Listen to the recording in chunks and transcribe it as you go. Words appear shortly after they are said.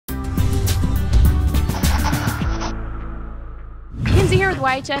here with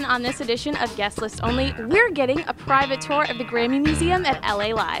YHN on this edition of Guest List Only. We're getting a private tour of the Grammy Museum at LA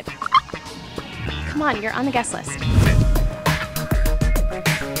Live. Come on, you're on the guest list.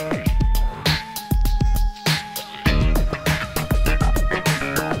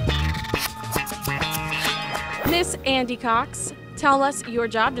 Miss Andie Cox, tell us your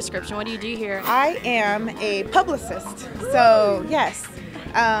job description. What do you do here? I am a publicist. So yes,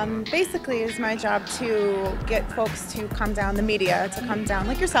 basically it's my job to get folks to come down, the media to come down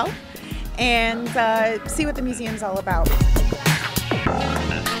like yourself, and see what the museum's all about.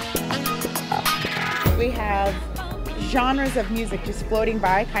 We have genres of music just floating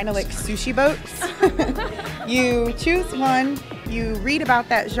by, kind of like sushi boats. You choose one, you read about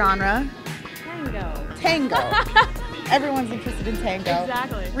that genre. Tango. Everyone's interested in tango.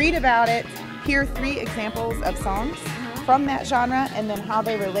 Exactly. Read about it, hear 3 examples of songs from that genre, and then how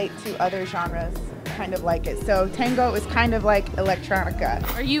they relate to other genres kind of like it. So tango is kind of like electronica.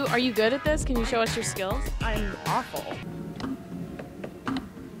 Are you good at this? Can you show us your skills? I'm awful.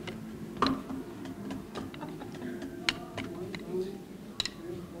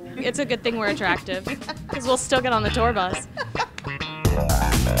 It's a good thing we're attractive, because we'll still get on the tour bus.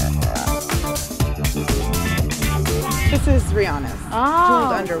 This is Rihanna's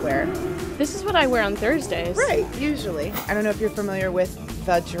jeweled underwear. This is what I wear on Thursdays. Right, usually. I don't know if you're familiar with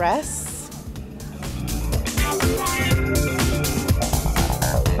the dress.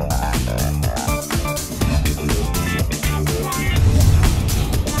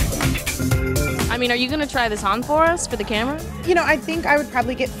 I mean, are you going to try this on for us for the camera? You know, I think I would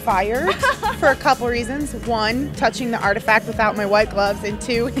probably get fired for a couple reasons. 1, touching the artifact without my white gloves, and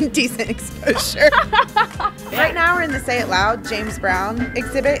 2, indecent exposure. Right now we're in the Say It Loud James Brown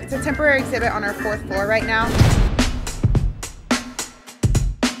exhibit. It's a temporary exhibit on our 4th floor right now.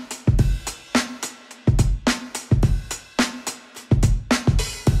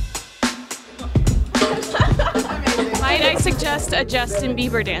 Might I suggest a Justin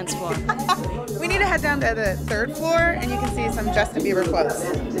Bieber dance floor? We need to head down to the 3rd floor and you can see some Justin Bieber clothes.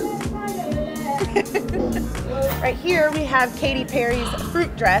 Right here we have Katy Perry's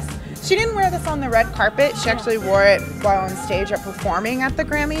fruit dress. She didn't wear this on the red carpet. She actually wore it while on stage at performing at the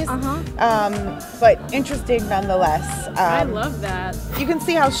Grammys. But interesting nonetheless. I love that. You can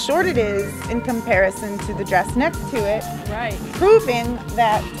see how short it is in comparison to the dress next to it. Right. Proving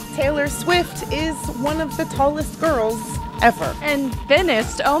that Taylor Swift is one of the tallest girls ever. And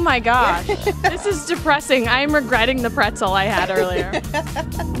thinnest. Oh my gosh. This is depressing. I'm regretting the pretzel I had earlier.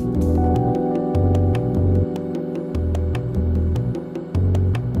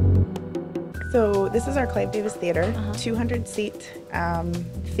 So this is our Clive Davis Theater, 200-seat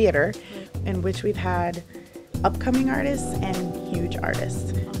theater in which we've had upcoming artists and huge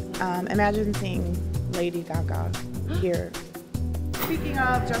artists. Imagine seeing Lady Gaga here. Speaking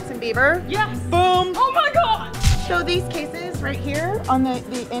of Justin Bieber, Yes. boom! Oh my god! So these cases right here on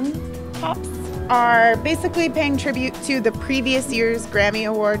the end tops are basically paying tribute to the previous year's Grammy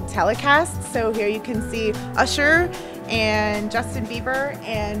Award telecast. So here you can see Usher and Justin Bieber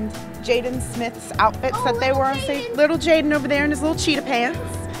and Jayden Smith's outfits that they wore on stage. Little Jayden over there in his little cheetah pants.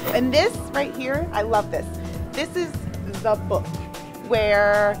 And this right here, I love this. This is the book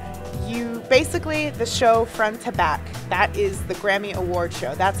where you basically, the show front to back, that is the Grammy Award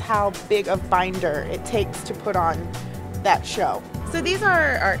show. That's how big a binder it takes to put on that show. So these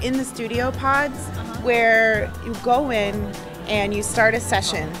are in the studio pods where you go in and you start a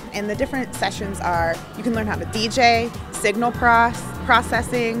session, and the different sessions are, you can learn how to DJ, signal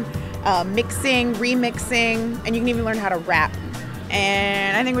processing, mixing, remixing, and you can even learn how to rap.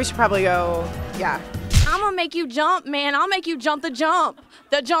 And I think we should probably go, yeah. I'm gonna make you jump, man. I'll make you jump the jump.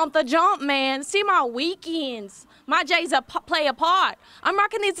 The jump, man. See my weekends. My J's play a part. I'm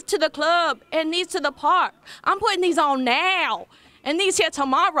rocking these to the club and these to the park. I'm putting these on now and these here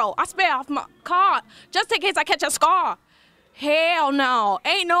tomorrow. I spare off my car just in case I catch a scar. Hell no,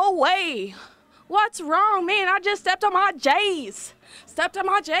 ain't no way. What's wrong, man? I just stepped on my J's. Stepped on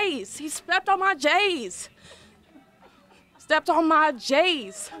my J's. He stepped on my J's. Stepped on my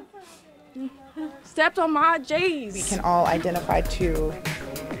J's. Stepped on my J's. We can all identify to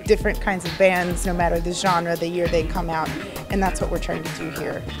different kinds of bands, no matter the genre, the year they come out. And that's what we're trying to do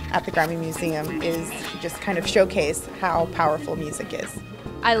here at the Grammy Museum, is just kind of showcase how powerful music is.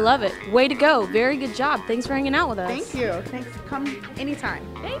 I love it. Way to go. Very good job. Thanks for hanging out with us. Thank you. Thanks. Come anytime.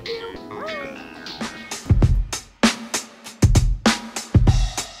 Thank you. Bye.